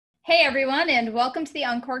Hey everyone, and welcome to the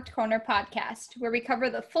Uncorked Corner podcast, where we cover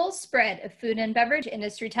the full spread of food and beverage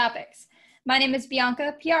industry topics. My name is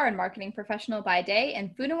Bianca, PR and marketing professional by day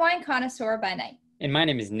and food and wine connoisseur by night. And my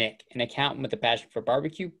name is Nick, an accountant with a passion for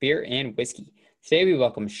barbecue, beer, and whiskey. Today we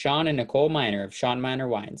welcome Sean and Nicole Miner of Sean Miner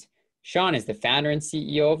Wines. Sean is the founder and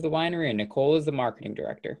CEO of the winery, and Nicole is the marketing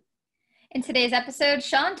director. In today's episode,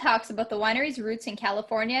 Sean talks about the winery's roots in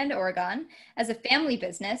California and Oregon as a family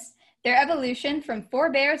business, their evolution from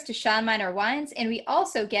Four Bears to Sean Miner Wines, and we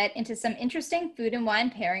also get into some interesting food and wine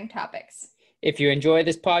pairing topics. If you enjoy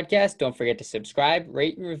this podcast, don't forget to subscribe,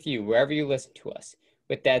 rate, and review wherever you listen to us.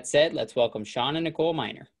 With that said, let's welcome Sean and Nicole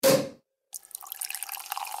Miner.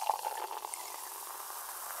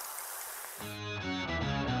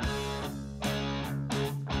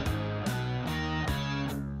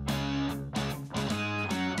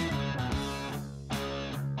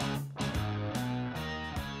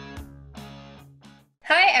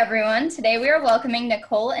 Hi everyone, today we are welcoming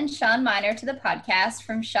Nicole and Sean Miner to the podcast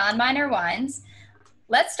from Sean Miner Wines.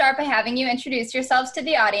 Let's start by having you introduce yourselves to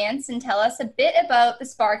the audience and tell us a bit about the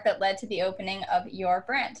spark that led to the opening of your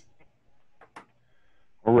brand.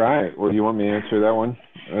 All right. Well, you want me to answer that one?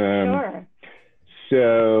 Sure.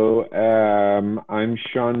 So I'm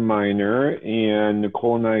Sean Miner, and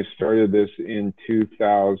Nicole and I started this in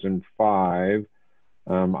 2005.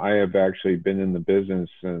 I have actually been in the business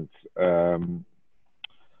since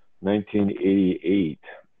 1988,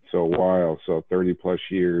 so a while, so 30 plus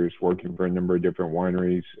years, working for a number of different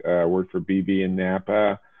wineries. Worked for BB in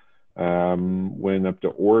Napa, went up to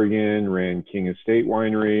Oregon, ran King Estate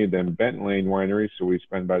Winery, then Benton Lane Winery, so we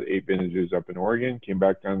spent about 8 vintages up in Oregon, came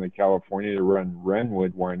back down to California to run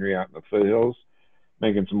Wrenwood Winery out in the foothills,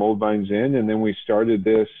 making some old vines in, and then we started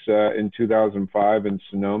this in 2005 in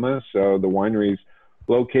Sonoma, so the winery's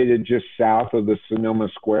located just south of the Sonoma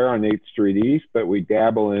Square on 8th Street East, but we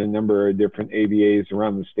dabble in a number of different AVAs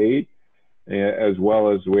around the state, as well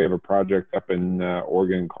as we have a project up in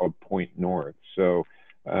Oregon called Point North. So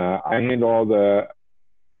I handle all the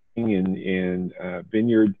in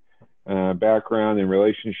vineyard background and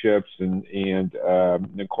relationships, and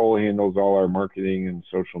Nicole handles all our marketing and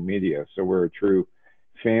social media. So we're a true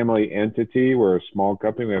family entity. We're a small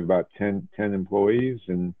company. We have about 10 employees,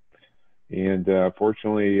 and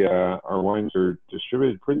fortunately, our wines are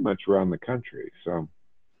distributed pretty much around the country, so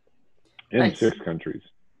in Nice. 6 countries.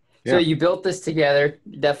 So Yeah. you built this together.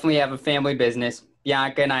 You definitely have a family business.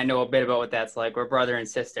 Bianca and I know a bit about what that's like. We're brother and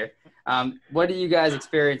sister. What do you guys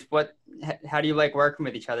experience? How do you like working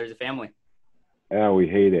with each other as a family? We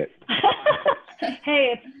hate it.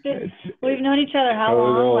 Hey, we've known each other how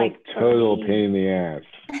long? Total pain in the ass.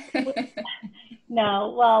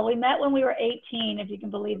 No, well, we met when we were 18, if you can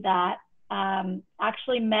believe that.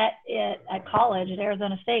 Actually met at college at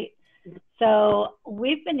Arizona State. So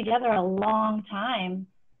we've been together a long time,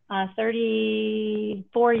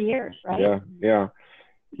 34 years, right? Yeah.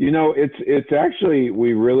 You know, it's actually,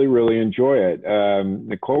 we really enjoy it.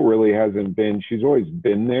 Nicole really hasn't been, she's always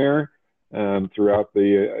been there throughout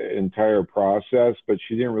the entire process, but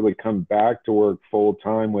she didn't really come back to work full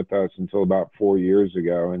time with us until about 4 years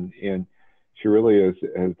ago. And she really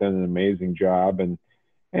has done an amazing job. And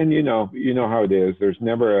you know how it is. There's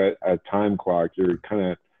never a time clock. You're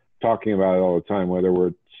kind of talking about it all the time, whether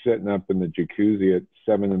we're sitting up in the jacuzzi at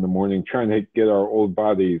 7 in the morning trying to get our old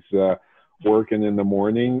bodies working in the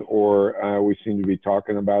morning, or we seem to be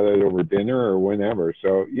talking about it over dinner or whenever.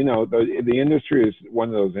 So, you know, the industry is one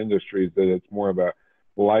of those industries that it's more of a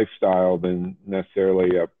lifestyle than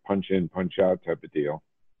necessarily a punch in, punch out type of deal.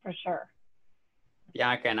 For sure.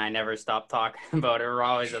 Bianca and I never stop talking about it. We're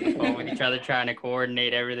always on the phone with each other trying to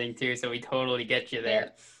coordinate everything too, so we totally get you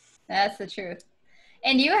there. Yeah, that's the truth.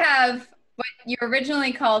 And you have what you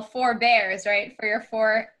originally called Four Bears, right, for your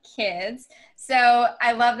 4 kids. So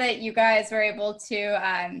I love that you guys were able to,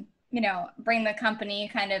 bring the company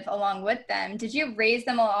kind of along with them. Did you raise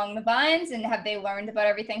them along the vines, and have they learned about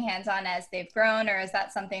everything hands-on as they've grown, or is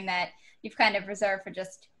that something that you've kind of reserved for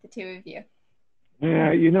just the 2 of you?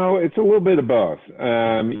 Yeah, you know, it's a little bit of both.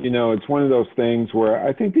 You know, it's one of those things where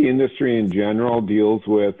I think the industry in general deals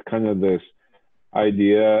with kind of this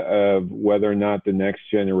idea of whether or not the next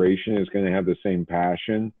generation is going to have the same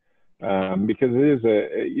passion, because it is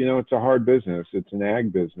it's a hard business. It's an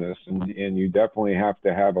ag business, and you definitely have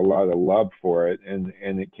to have a lot of love for it, and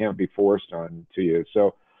it can't be forced on to you.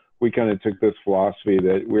 So we kind of took this philosophy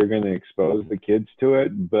that we're going to expose the kids to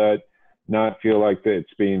it, but not feel like that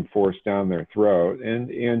it's being forced down their throat. And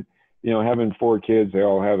you know, having 4 kids, they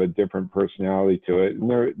all have a different personality to it.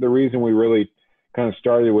 And the reason we really kind of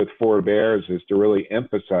started with Four Bears is to really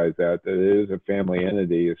emphasize that it is a family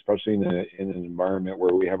entity, especially in an environment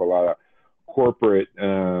where we have a lot of corporate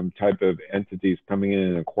type of entities coming in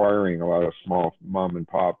and acquiring a lot of small mom and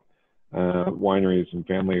pop wineries and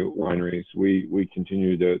family wineries. We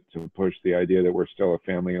continue to push the idea that we're still a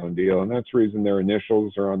family-owned deal, and that's the reason their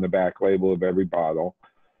initials are on the back label of every bottle.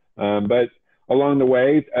 But along the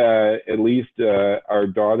way, at least our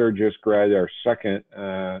daughter just graduated, our second,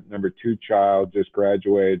 number 2 child just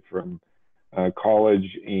graduated from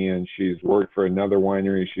college, and she's worked for another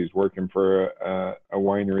winery. She's working for a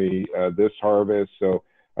winery this harvest. So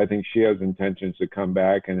I think she has intentions to come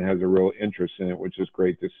back and has a real interest in it, which is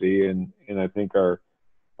great to see. And I think our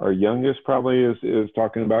youngest probably is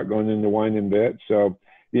talking about going into wine and bit. So,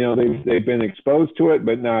 you know, they've been exposed to it,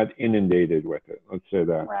 but not inundated with it. Let's say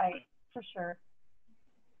that. Right, for sure.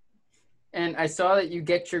 And I saw that you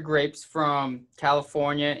get your grapes from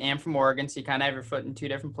California and from Oregon, so you kind of have your foot in 2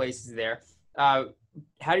 different places there.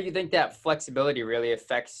 How do you think that flexibility really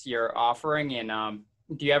affects your offering? And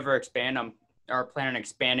do you ever expand or plan on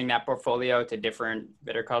expanding that portfolio to different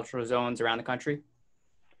viticultural zones around the country?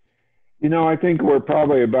 You know, I think we're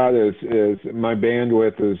probably about as my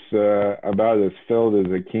bandwidth is about as filled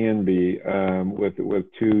as it can be with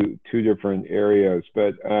two different areas,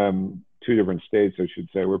 but 2 different states, I should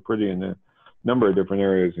say. We're pretty in a number of different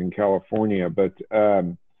areas in California, but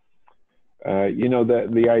you know,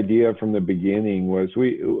 the idea from the beginning was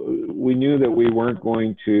we knew that we weren't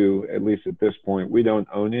going to, at least at this point, we don't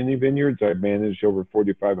own any vineyards. I've managed over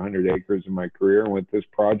 4,500 acres in my career, and with this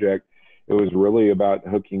project, it was really about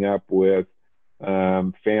hooking up with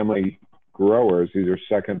family growers. These are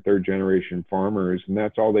 2nd, 3rd generation farmers, and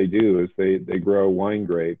that's all they do is they grow wine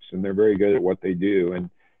grapes, and they're very good at what they do. And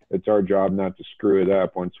it's our job not to screw it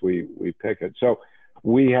up once we pick it. So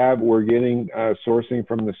we're getting sourcing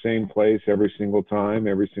from the same place every single time,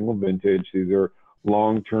 every single vintage. These are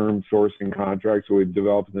long-term sourcing contracts. We've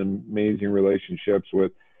developed amazing relationships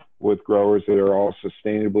with growers that are all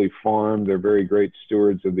sustainably farmed. They're very great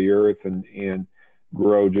stewards of the earth and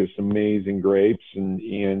grow just amazing grapes. And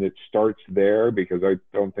it starts there, because I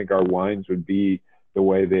don't think our wines would be the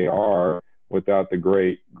way they are without the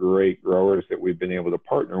great growers that we've been able to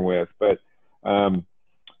partner with. But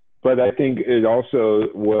I think it also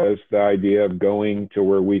was the idea of going to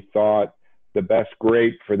where we thought the best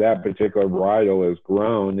grape for that particular varietal is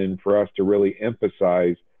grown, and for us to really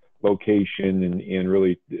emphasize location and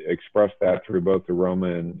really express that through both aroma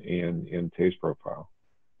and taste profile.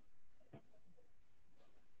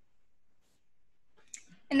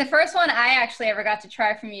 And the first one I actually ever got to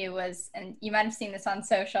try from you was, and you might have seen this on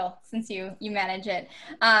social since you manage it,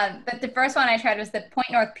 but the first one I tried was the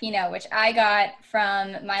Point North Pinot, which I got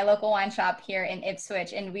from my local wine shop here in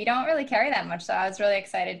Ipswich, and we don't really carry that much, so I was really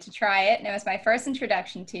excited to try it, and it was my first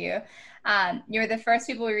introduction to you. You were the first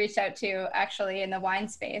people we reached out to actually in the wine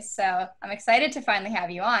space, so I'm excited to finally have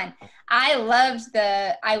you on. I loved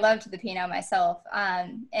the Pinot myself,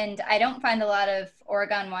 and I don't find a lot of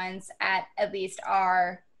Oregon wines at least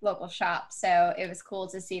our local shop, so it was cool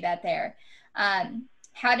to see that there.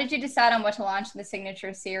 How did you decide on what to launch in the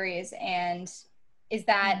Signature Series, and is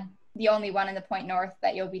that the only one in the Point North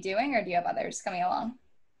that you'll be doing, or do you have others coming along?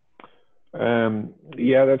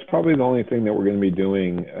 Yeah, that's probably the only thing that we're going to be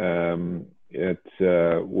doing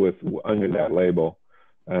with under that label.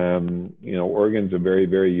 You know, Oregon's a very,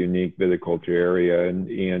 very unique viticulture area,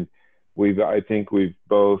 and I think we've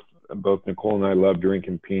both Nicole and I love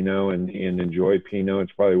drinking Pinot and enjoy Pinot.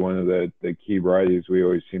 It's probably one of the key varieties we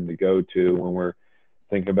always seem to go to when we're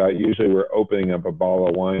thinking about. Usually we're opening up a bottle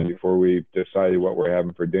of wine before we've decided what we're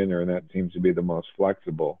having for dinner, and that seems to be the most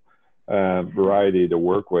flexible variety to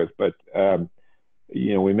work with. But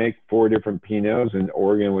you know, we make 4 different Pinots, and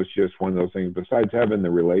Oregon was just one of those things. Besides having the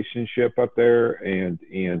relationship up there and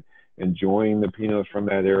enjoying the Pinots from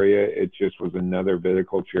that area, it just was another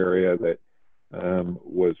viticulture area that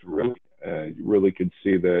was really could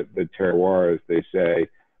see the terroir, as they say,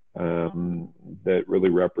 that really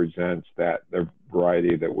represents the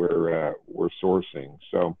variety that we're sourcing.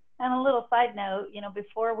 So. And a little side note, you know,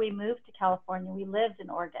 before we moved to California, we lived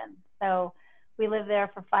in Oregon. So we lived there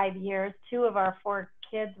for 5 years. 2 of our 4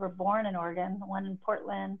 kids were born in Oregon, one in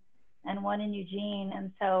Portland and one in Eugene.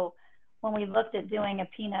 And so when we looked at doing a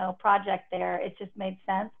Pinot project there, it just made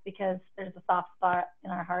sense, because there's a soft spot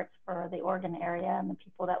in our hearts for the Oregon area and the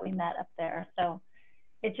people that we met up there. So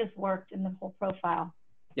it just worked in the whole profile.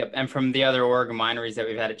 Yep, and from the other Oregon wineries that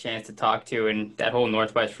we've had a chance to talk to, and that whole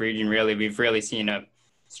Northwest region, we've really seen a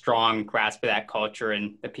strong grasp of that culture,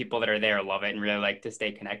 and the people that are there love it and really like to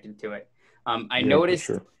stay connected to it. I noticed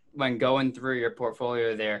when going through your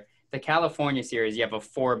portfolio there the California series, you have a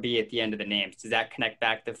 4B at the end of the names. Does that connect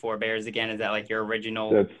back to Four Bears again? Is that like your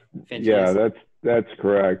original Finches? Yeah, that's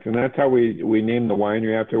correct. And that's how we named the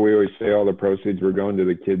winery after. We always say all the proceeds were going to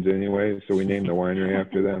the kids anyway, so we named the winery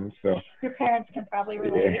after them. So your parents can probably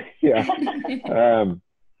relate. Yeah.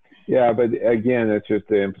 Yeah, but again, it's just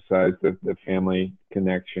to emphasize the family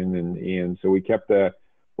connection. And so we kept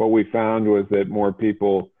what we found was that more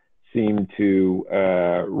people seemed to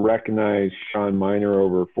recognize Sean Miner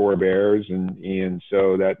over Four Bears. And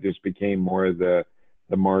so that just became more of the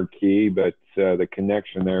marquee, but the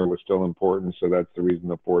connection there was still important. So that's the reason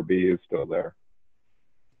the 4B is still there.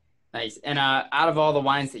 Nice. And out of all the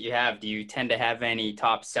wines that you have, do you tend to have any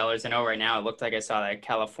top sellers? I know right now it looked like I saw that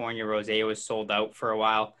California Rosé was sold out for a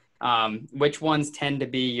while. Which ones tend to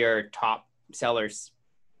be your top sellers?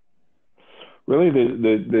 Really,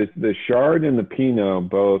 the Chard and the Pinot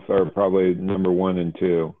both are probably number 1 and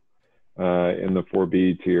 2 in the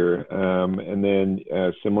 4B tier. And then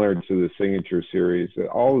similar to the Signature series,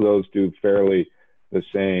 all of those do fairly the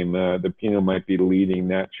same. The Pinot might be leading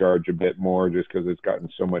that charge a bit more just because it's gotten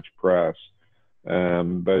so much press.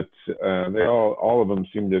 But they all of them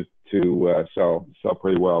seem to sell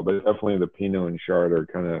pretty well. But definitely the Pinot and Chard are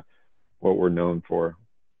kind of what we're known for.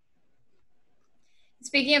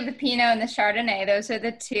 Speaking of the Pinot and the Chardonnay, those are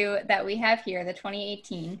the two that we have here, the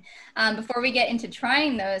 2018. Before we get into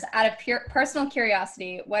trying those, out of pure personal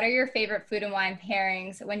curiosity, what are your favorite food and wine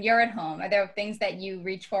pairings when you're at home? Are there things that you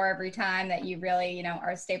reach for every time that you really,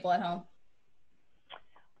 are a staple at home?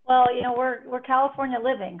 Well, we're California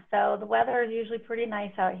living, so the weather is usually pretty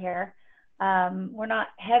nice out here. We're not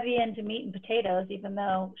heavy into meat and potatoes, even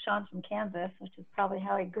though Sean's from Kansas, which is probably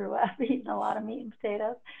how he grew up, eating a lot of meat and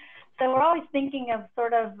potatoes. So we're always thinking of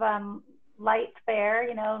sort of light fare,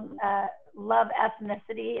 love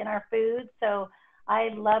ethnicity in our food. So I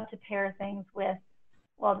love to pair things with,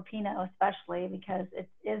 well, the Pinot especially, because it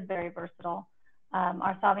is very versatile.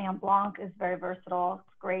 Our Sauvignon Blanc is very versatile.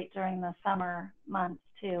 It's great during the summer months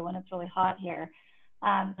too, when it's really hot here.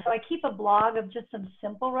 So I keep a blog of just some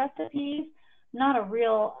simple recipes. Not a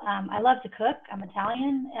real, I love to cook. I'm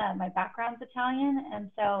Italian. My background's Italian. And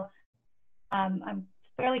so I'm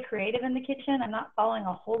fairly creative in the kitchen. I'm not following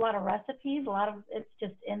a whole lot of recipes. A lot of it's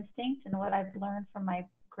just instinct and what I've learned from my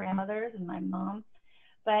grandmothers and my mom.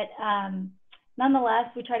 But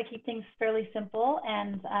nonetheless, we try to keep things fairly simple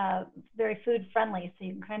and very food friendly. So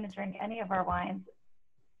you can kind of drink any of our wines.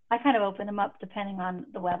 I kind of open them up depending on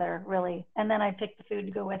the weather, really. And then I pick the food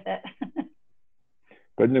to go with it.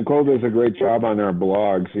 But Nicole does a great job on our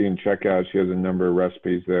blog. So you can check out, she has a number of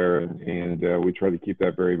recipes there. And we try to keep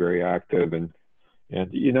that very, very active. And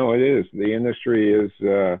it is. The industry is,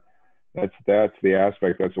 that's the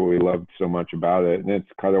aspect. That's what we love so much about it. And it's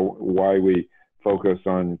kind of why we focus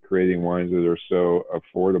on creating wines that are so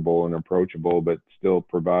affordable and approachable, but still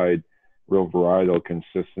provide real varietal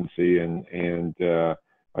consistency and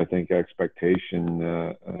I think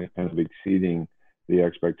expectation, kind of exceeding the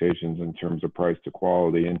expectations in terms of price to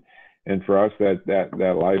quality. And for us,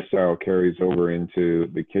 that lifestyle carries over into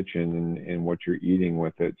the kitchen and what you're eating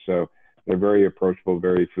with it. So they're very approachable,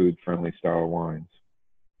 very food-friendly style wines.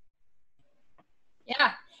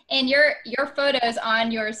 Yeah, and your photos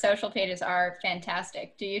on your social pages are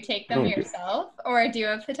fantastic. Do you take them yourself, or do you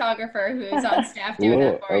have a photographer who's on staff doing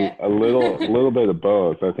that for you? A little bit of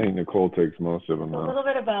both. I think Nicole takes most of them. A little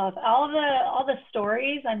bit of both. All the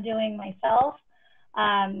stories I'm doing myself.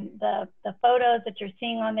 The photos that you're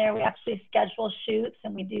seeing on there, we actually schedule shoots,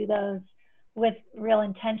 and we do those with real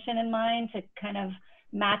intention in mind to kind of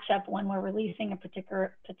match up when we're releasing a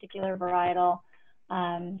particular varietal.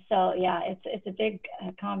 So yeah, it's a big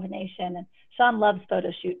combination. And Sean loves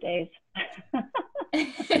photo shoot days.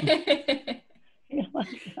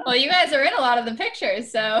 Well, you guys are in a lot of the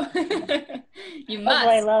pictures, so you must.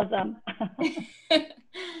 I love them.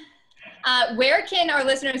 Where can our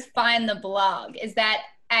listeners find the blog? Is that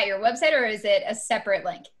at your website or is it a separate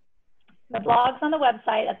link? The blog's on the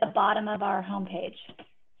website at the bottom of our homepage.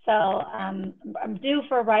 So I'm due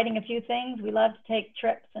for writing a few things. We love to take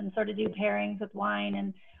trips and sort of do pairings with wine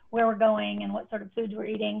and where we're going and what sort of foods we're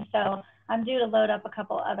eating. So I'm due to load up a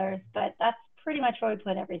couple others, but that's pretty much where we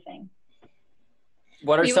put everything.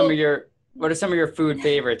 What are some of your food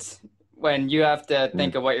favorites when you have to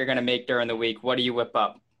think of what you're going to make during the week? What do you whip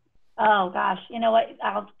up? Oh gosh, you know what?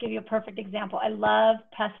 I'll give you a perfect example. I love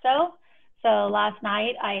pesto. So last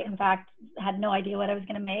night, I, in fact, had no idea what I was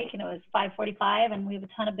going to make, and it was 5:45, and we have a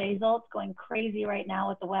ton of basil. It's going crazy right now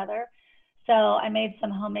with the weather. So I made some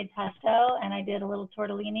homemade pesto, and I did a little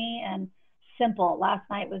tortellini, and simple. Last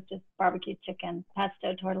night was just barbecued chicken,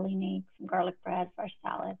 pesto, tortellini, some garlic bread, fresh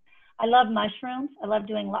salad. I love mushrooms. I love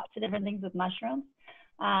doing lots of different things with mushrooms.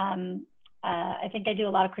 I think I do a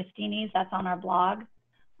lot of crostinis. That's on our blog.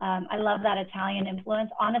 I love that Italian influence.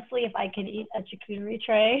 Honestly, if I could eat a charcuterie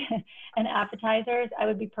tray and appetizers, I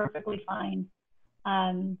would be perfectly fine.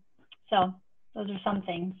 So those are some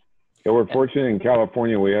things. Yeah, we're fortunate in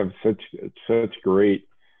California. We have such great,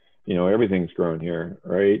 you know, everything's grown here,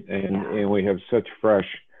 right? And we have such fresh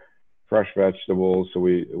vegetables. So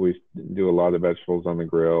we do a lot of vegetables on the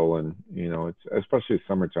grill, and you know, it's especially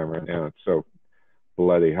summertime right now. It's so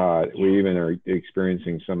bloody hot. We even are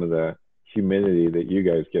experiencing some of the humidity that you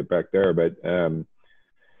guys get back there. But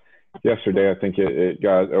yesterday, I think it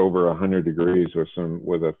got over 100 degrees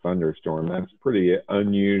with a thunderstorm. That's pretty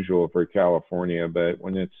unusual for California. But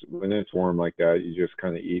when it's warm like that, you just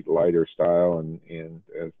kind of eat lighter style, and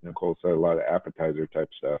as Nicole said, a lot of appetizer type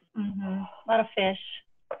stuff. Mm-hmm. A lot of fish.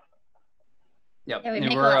 Yep. Yeah, we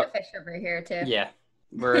make a lot of fish over here too. Yeah.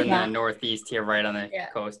 We're in the Northeast here, right on the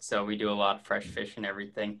coast, so we do a lot of fresh fish and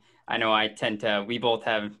everything. I know we both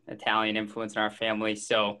have Italian influence in our family,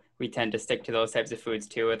 so we tend to stick to those types of foods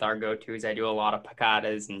too with our go-tos. I do a lot of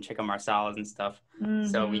picatas and chicken marsalas and stuff,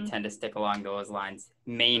 so we tend to stick along those lines.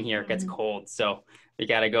 Maine here gets cold, so we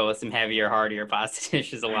got to go with some heavier, heartier pasta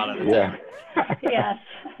dishes a lot of the time. Yes.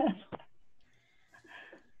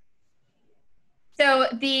 So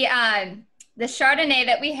the Chardonnay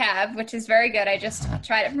that we have, which is very good, I just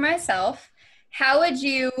tried it for myself.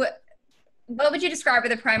 What would you describe are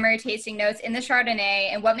the primary tasting notes in the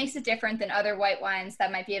Chardonnay, and what makes it different than other white wines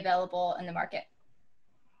that might be available in the market?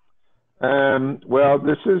 Well,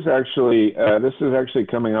 this is actually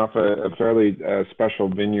coming off a fairly special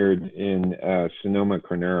vineyard in Sonoma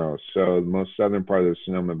Carneros. So the most southern part of the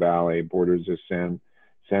Sonoma Valley borders the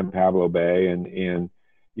San Pablo Bay, and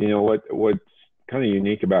you know what's kind of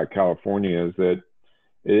unique about California is that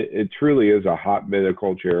it truly is a hot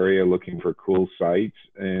viticulture area looking for cool sites,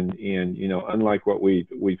 and you know, unlike what we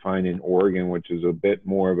find in Oregon, which is a bit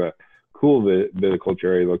more of a cool viticulture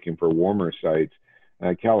area looking for warmer sites.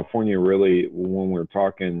 California really, when we're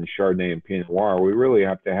talking Chardonnay and Pinot Noir, we really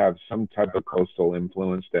have to have some type of coastal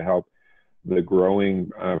influence to help the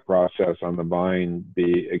growing process on the vine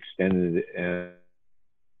be extended and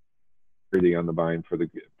on the vine for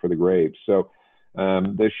the grapes. So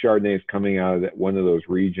this Chardonnay is coming out of one of those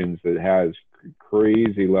regions that has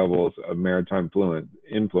crazy levels of maritime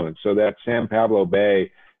influence. So that San Pablo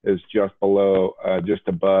Bay is just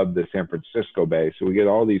above the San Francisco Bay. So we get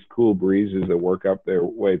all these cool breezes that work up their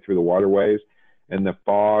way through the waterways, and the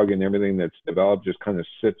fog and everything that's developed just kind of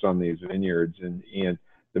sits on these vineyards. And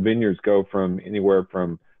the vineyards go from anywhere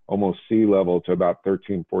from almost sea level to about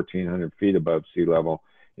 1,400 feet above sea level.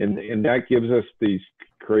 And that gives us these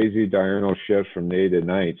crazy diurnal shifts from day to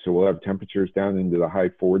night. So we'll have temperatures down into the high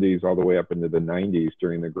 40s all the way up into the 90s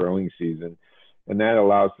during the growing season. And that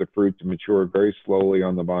allows the fruit to mature very slowly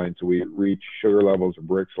on the vine. So we reach sugar levels or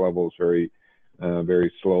Brix levels very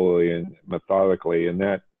slowly and methodically. And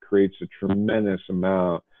that creates a tremendous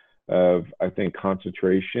amount of, I think,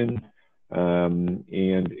 concentration. And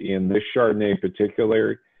this Chardonnay in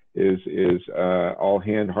particular is all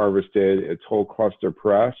hand harvested. It's whole cluster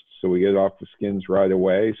pressed. So we get it off the skins right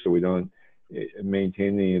away. So we don't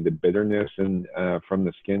maintain any of the bitterness from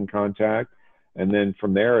the skin contact. And then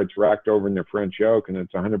from there, it's racked over into French oak, and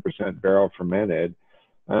it's 100% barrel fermented.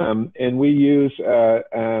 And we use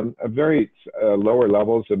a very lower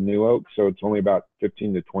levels of new oak, so it's only about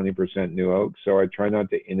 15 to 20% new oak. So I try not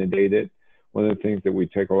to inundate it. One of the things that we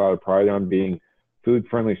take a lot of pride on being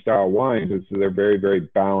food-friendly style wines is they're very, very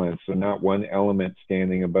balanced, so not one element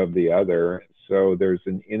standing above the other. So there's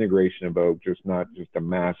an integration of oak, not just a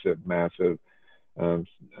massive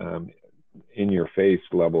in-your-face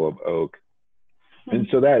level of oak. And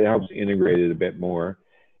so that helps integrate it a bit more.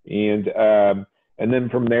 And then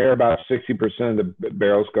from there, about 60% of the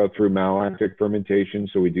barrels go through malolactic fermentation.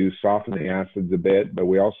 So we do soften the acids a bit, but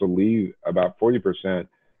we also leave about 40%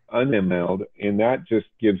 unemelled. And that just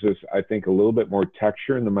gives us, I think, a little bit more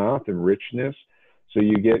texture in the mouth and richness. So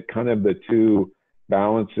you get kind of the two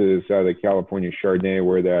balances out of California Chardonnay,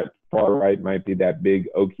 where that far right might be that big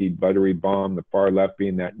oaky buttery bomb, the far left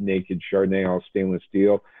being that naked Chardonnay, all stainless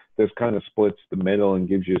steel. This kind of splits the middle and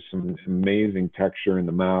gives you some amazing texture in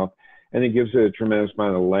the mouth, and it gives it a tremendous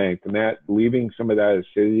amount of length. And that, leaving some of that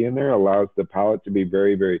acidity in there, allows the palate to be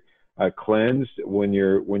very, very cleansed when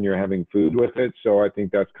you're having food with it. So I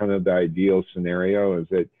think that's kind of the ideal scenario, is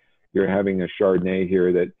that you're having a Chardonnay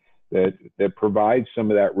here that provides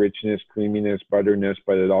some of that richness, creaminess, butterness,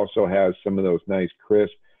 but it also has some of those nice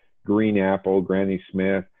crisp green apple, Granny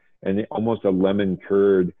Smith, and almost a lemon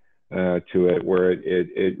curd to it, where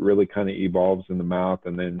it really kind of evolves in the mouth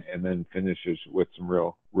and then finishes with some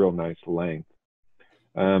real nice length.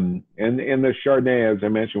 And the Chardonnay, as I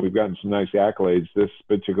mentioned, we've gotten some nice accolades. This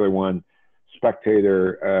particular one,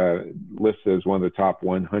 Spectator listed as one of the top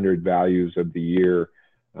 100 values of the year,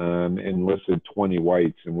 and listed 20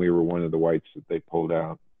 whites, and we were one of the whites that they pulled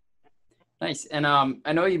out. Nice. And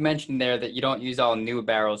I know you mentioned there that you don't use all new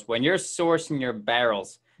barrels. When you're sourcing your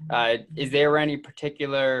barrels, is there any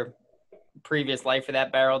particular previous life of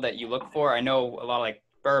that barrel that you look for? I know a lot of like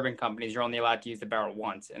bourbon companies, you're only allowed to use the barrel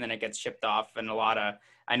once, and then it gets shipped off. And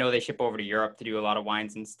I know they ship over to Europe to do a lot of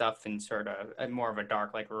wines and stuff, and sort of more of a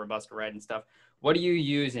dark, like a Robusta red and stuff. What do you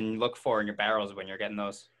use and look for in your barrels when you're getting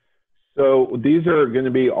those? So these are going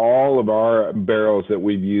to be all of our barrels that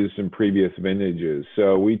we've used in previous vintages.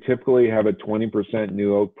 So we typically have a 20%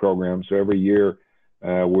 new oak program. So every year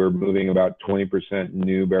we're moving about 20%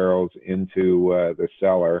 new barrels into the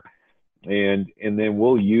cellar. And then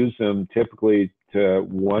we'll use them typically to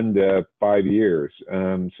 1 to 5 years,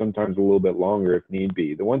 sometimes a little bit longer if need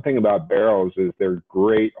be. The one thing about barrels is they're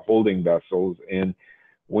great holding vessels. And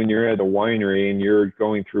when you're at a winery and you're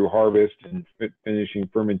going through harvest and finishing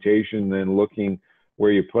fermentation, then looking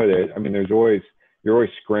where you put it, I mean, you're always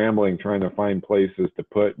scrambling, trying to find places to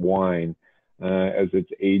put wine as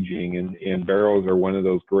it's aging. And barrels are one of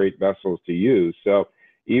those great vessels to use. So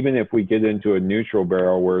even if we get into a neutral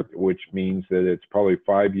barrel, which means that it's probably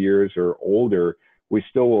 5 years or older, we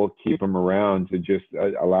still will keep them around to just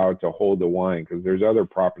allow it to hold the wine, because there's other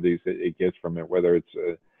properties that it gets from it, whether it's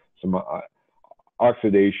some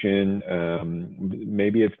oxidation,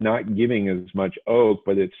 maybe it's not giving as much oak,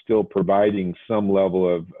 but it's still providing some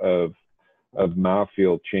level of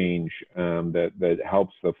mouthfeel change that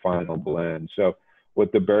helps the final blend. So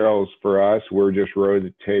with the barrels for us, we're just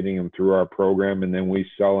rotating them through our program, and then we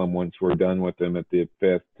sell them once we're done with them at the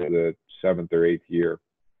 5th to the 7th or 8th year.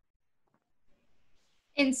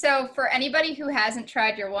 And so for anybody who hasn't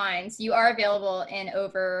tried your wines, you are available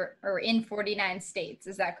in 49 states.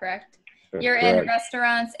 Is that correct? You're correct. In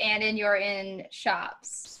restaurants and you're in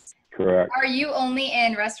shops. Correct. Are you only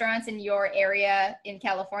in restaurants in your area in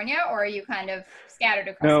California, or are you kind of scattered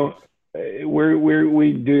across? No,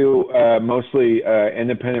 we do mostly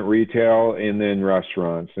independent retail and then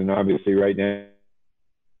restaurants. And obviously right now,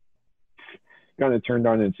 kind of turned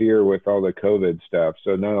on its ear with all the COVID stuff.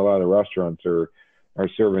 So not a lot of restaurants are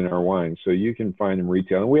serving our wines. So you can find them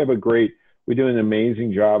retail. And we do an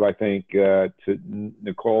amazing job, I think, to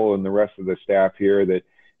Nicole and the rest of the staff here, that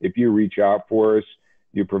if you reach out for us,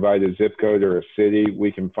 you provide a zip code or a city,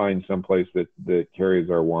 we can find someplace that carries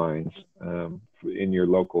our wines in your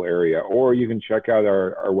local area. Or you can check out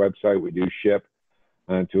our website. We do ship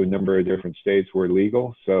to a number of different states. We're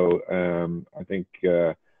legal. So I think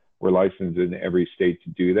we're licensed in every state to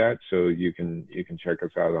do that. So you can check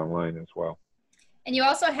us out online as well. And you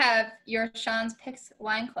also have your Sean's Picks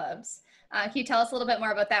wine clubs. Can you tell us a little bit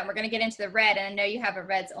more about that? And we're going to get into the red, and I know you have a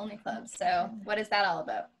reds only club. So what is that all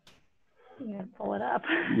about? I'm going to pull it up.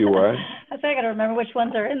 You what? I think I got to remember which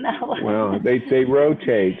ones are in that one. Well, they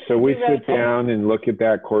rotate. So we sit down and look at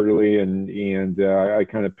that quarterly, and I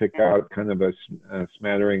kind of pick out kind of a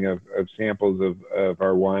smattering of samples of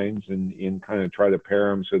our wines and kind of try to pair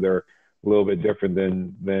them so they're a little bit different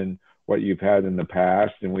than what you've had in the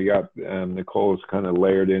past. And we got Nicole's kind of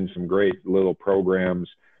layered in some great little programs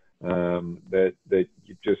that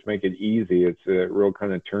just make it easy. It's a real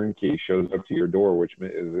kind of turnkey, shows up to your door, which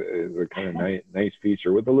is a kind of nice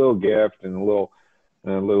feature, with a little gift and a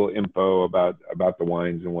little info about the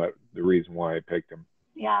wines and what the reason why I picked them.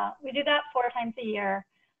 Yeah, we do that 4 times a year.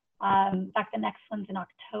 In fact, the next one's in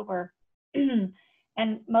October.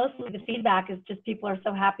 And mostly the feedback is just people are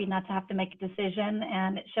so happy not to have to make a decision,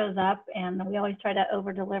 and it shows up, and we always try to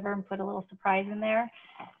over deliver and put a little surprise in there.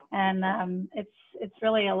 And it's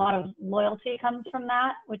really a lot of loyalty comes from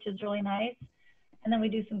that, which is really nice. And then we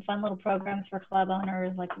do some fun little programs for club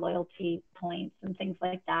owners, like loyalty points and things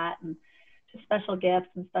like that, and just special gifts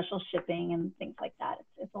and special shipping and things like that.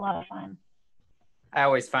 It's a lot of fun. I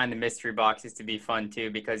always find the mystery boxes to be fun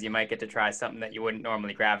too, because you might get to try something that you wouldn't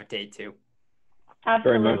normally gravitate to.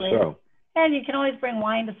 Absolutely. Very much so. And you can always bring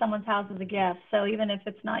wine to someone's house as a gift. So even if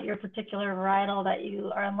it's not your particular varietal that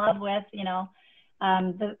you are in love with,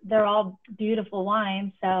 they're all beautiful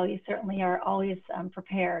wines. So you certainly are always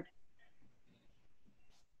prepared.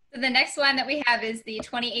 So the next wine that we have is the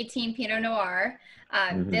 2018 Pinot Noir.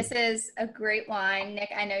 This is a great wine.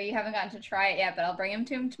 Nick, I know you haven't gotten to try it yet, but I'll bring him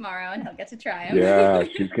to him tomorrow and he'll get to try him. Yeah,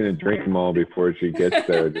 she's going to drink them all before she gets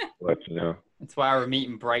there, just to let you know. That's why we're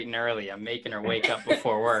meeting bright and early. I'm making her wake up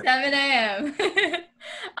before work. 7 a.m.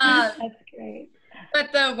 That's great.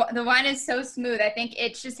 But the wine is so smooth. I think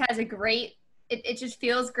it just has a great. It just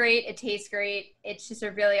feels great. It tastes great. It's just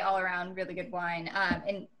a really all around really good wine.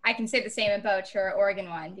 And I can say the same about your Oregon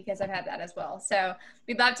wine because I've had that as well. So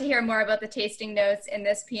we'd love to hear more about the tasting notes in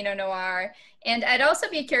this Pinot Noir. And I'd also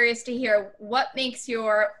be curious to hear what makes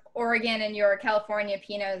your Oregon and your California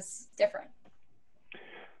Pinots different.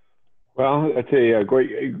 Well, that's a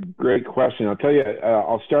great question. I'll tell you,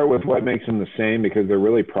 I'll start with what makes them the same because they're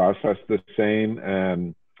really processed the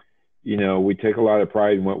same. You know, we take a lot of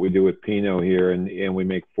pride in what we do with Pinot here, and we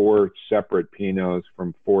make 4 separate Pinots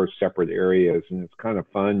from 4 separate areas, and it's kind of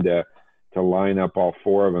fun to line up all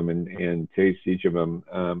 4 of them and taste each of them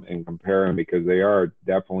and compare them because they are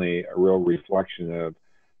definitely a real reflection of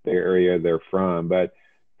the area they're from. But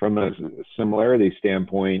from a similarity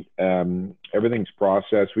standpoint, everything's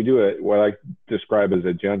processed. We do what I describe as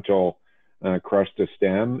a gentle crush to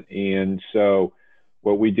stem, and so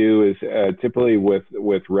what we do is typically with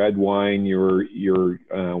red wine,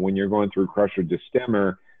 when you're going through crusher to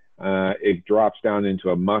stemmer, it drops down into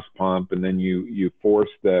a must pump, and then you force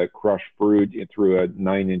the crushed fruit through a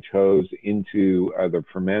 9-inch hose into the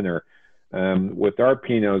fermenter. With our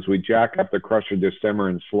Pinots, we jack up the crusher to stemmer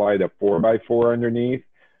and slide a 4x4 underneath.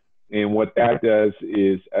 And what that does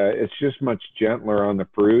is it's just much gentler on the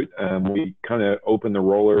fruit. We kind of open the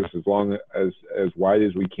rollers as wide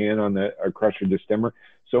as we can on the crusher to stemmer.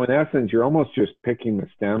 So in essence, you're almost just picking the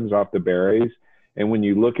stems off the berries. And when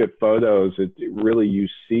you look at photos, you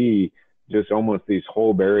see just almost these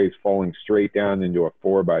whole berries falling straight down into a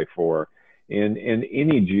 4x4. And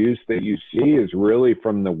any juice that you see is really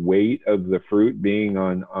from the weight of the fruit being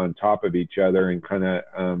on top of each other and kind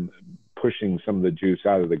of pushing some of the juice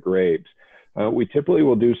out of the grapes. We typically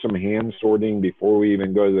will do some hand sorting before we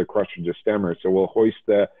even go to the crusher to stemmer. So we'll hoist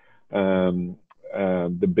the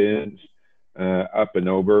bins up and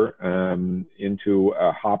over into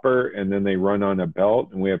a hopper, and then they run on a belt,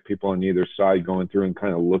 and we have people on either side going through and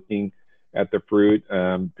kind of looking at the fruit.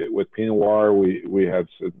 With Pinot Noir, we have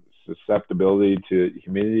susceptibility to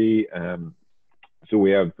humidity. So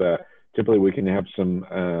we have, typically we can have some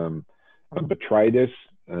botrytis,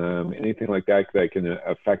 anything like that can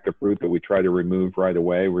affect the fruit that we try to remove right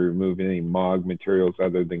away. We remove any mog materials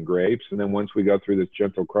other than grapes. And then once we go through this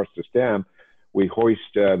gentle crush to stem, we hoist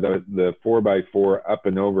the 4x4 up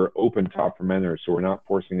and over open top fermenter. So we're not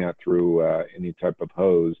forcing that through any type of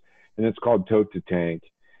hose. And it's called tote to tank.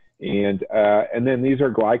 And then these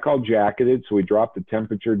are glycol jacketed. So we drop the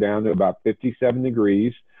temperature down to about 57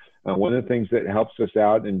 degrees. One of the things that helps us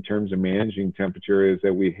out in terms of managing temperature is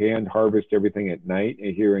that we hand harvest everything at night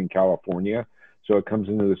here in California. So it comes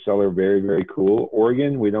into the cellar very, very cool.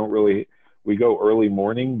 Oregon, we go early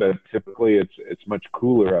morning, but typically it's much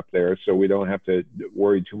cooler up there. So we don't have to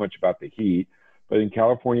worry too much about the heat. But in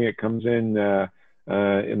California, it comes in the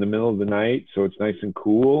middle of the night. So it's nice and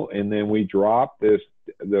cool. And then we drop the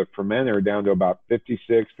fermenter down to about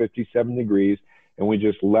 56, 57 degrees. And we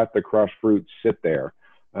just let the crushed fruit sit there.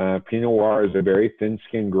 Pinot Noir is a very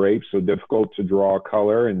thin-skinned grape, so difficult to draw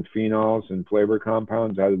color and phenols and flavor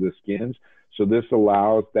compounds out of the skins. So this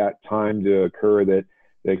allows that time to occur that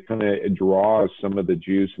kind of draws some of the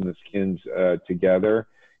juice and the skins together.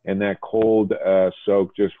 And that cold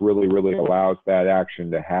soak just really, really allows that action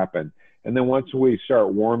to happen. And then once we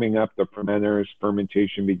start warming up the fermenters,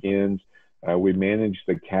 fermentation begins. We manage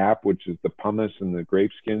the cap, which is the pumice and the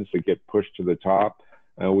grape skins that get pushed to the top.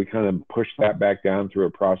 We kind of push that back down through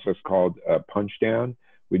a process called punch down.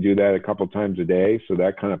 We do that a couple times a day. So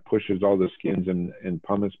that kind of pushes all the skins and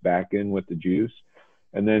pumice back in with the juice.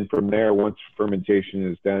 And then from there, once fermentation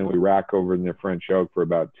is done, we rack over in the French oak for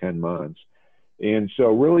about 10 months. And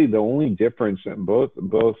so really the only difference in both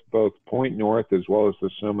Point North as well as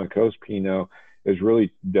the Sonoma Coast Pinot is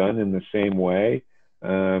really done in the same way.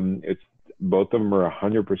 Both of them are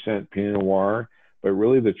 100% Pinot Noir. But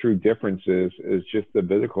really the true difference is just the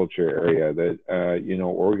viticulture area that,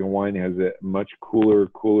 Oregon wine has a much cooler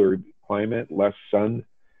climate, less sun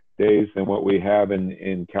days than what we have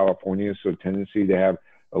in California. So tendency to have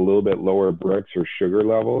a little bit lower Brix or sugar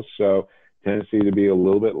levels. So tendency to be a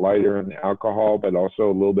little bit lighter in alcohol, but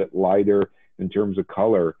also a little bit lighter in terms of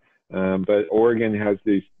color. But Oregon has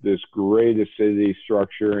this great acidity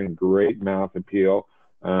structure and great mouth appeal.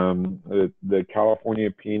 The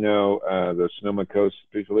California Pinot, the Sonoma Coast,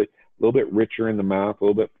 especially a little bit richer in the mouth, a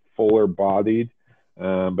little bit fuller bodied,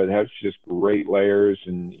 but has just great layers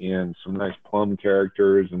and some nice plum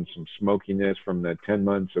characters and some smokiness from the 10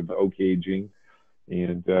 months of oak aging.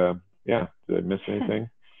 And yeah, did I miss anything?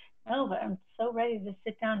 No, but I'm so ready to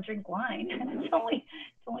sit down and drink wine. It's only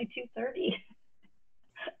 2:30.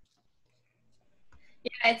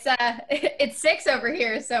 Yeah, it's 6 over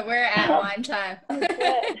here, so we're at wine time. Oh,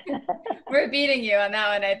 good. We're beating you on that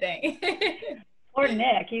one, I think. Poor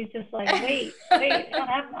Nick. He's just like, wait, I don't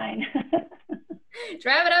have mine.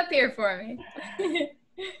 Drive it up here for me.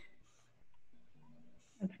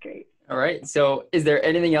 That's great. All right. So is there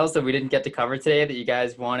anything else that we didn't get to cover today that you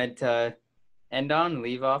guys wanted to end on,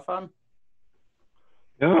 leave off on?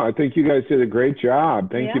 No, I think you guys did a great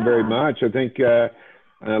job. Thank you very Yeah. much. I think,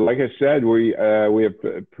 like I said, we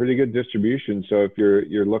have pretty good distribution. So if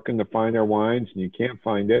you're looking to find our wines and you can't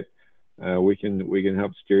find it, we can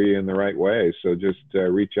help steer you in the right way. So just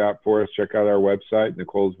reach out for us. Check out our website.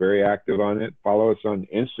 Nicole's very active on it. Follow us on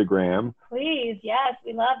Instagram. Please, yes,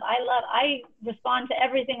 I respond to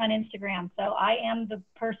everything on Instagram. So I am the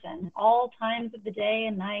person all times of the day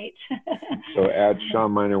and night. So at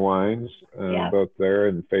Sean Minor Wines, Yep. both there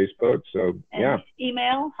and Facebook. So And yeah,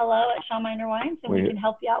 email hello at Sean Minor Wines, and we can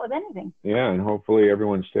help you out with anything. yeah, and hopefully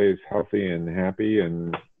everyone stays healthy and happy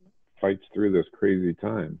and fights through this crazy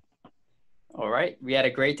time. All right. We had a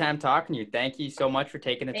great time talking to you. Thank you so much for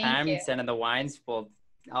taking the Thank time you. and sending the wines. Well,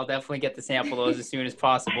 I'll definitely get to sample those as soon as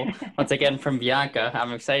possible. Once again, from Bianca,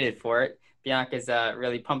 I'm excited for it. Bianca's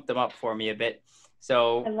really pumped them up for me a bit.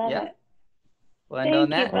 So I love it. we'll end on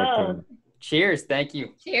Thank that. you both. Okay. Cheers. Thank you.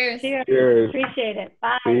 Cheers. Cheers. Cheers. Appreciate it.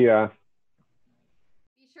 Bye. See ya.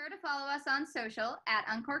 Be sure to follow us on social at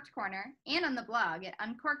Uncorked Corner and on the blog at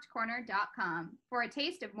uncorkedcorner.com for a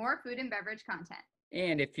taste of more food and beverage content.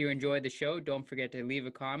 And if you enjoyed the show, don't forget to leave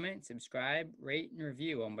a comment, subscribe, rate, and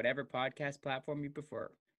review on whatever podcast platform you prefer.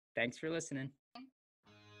 Thanks for listening.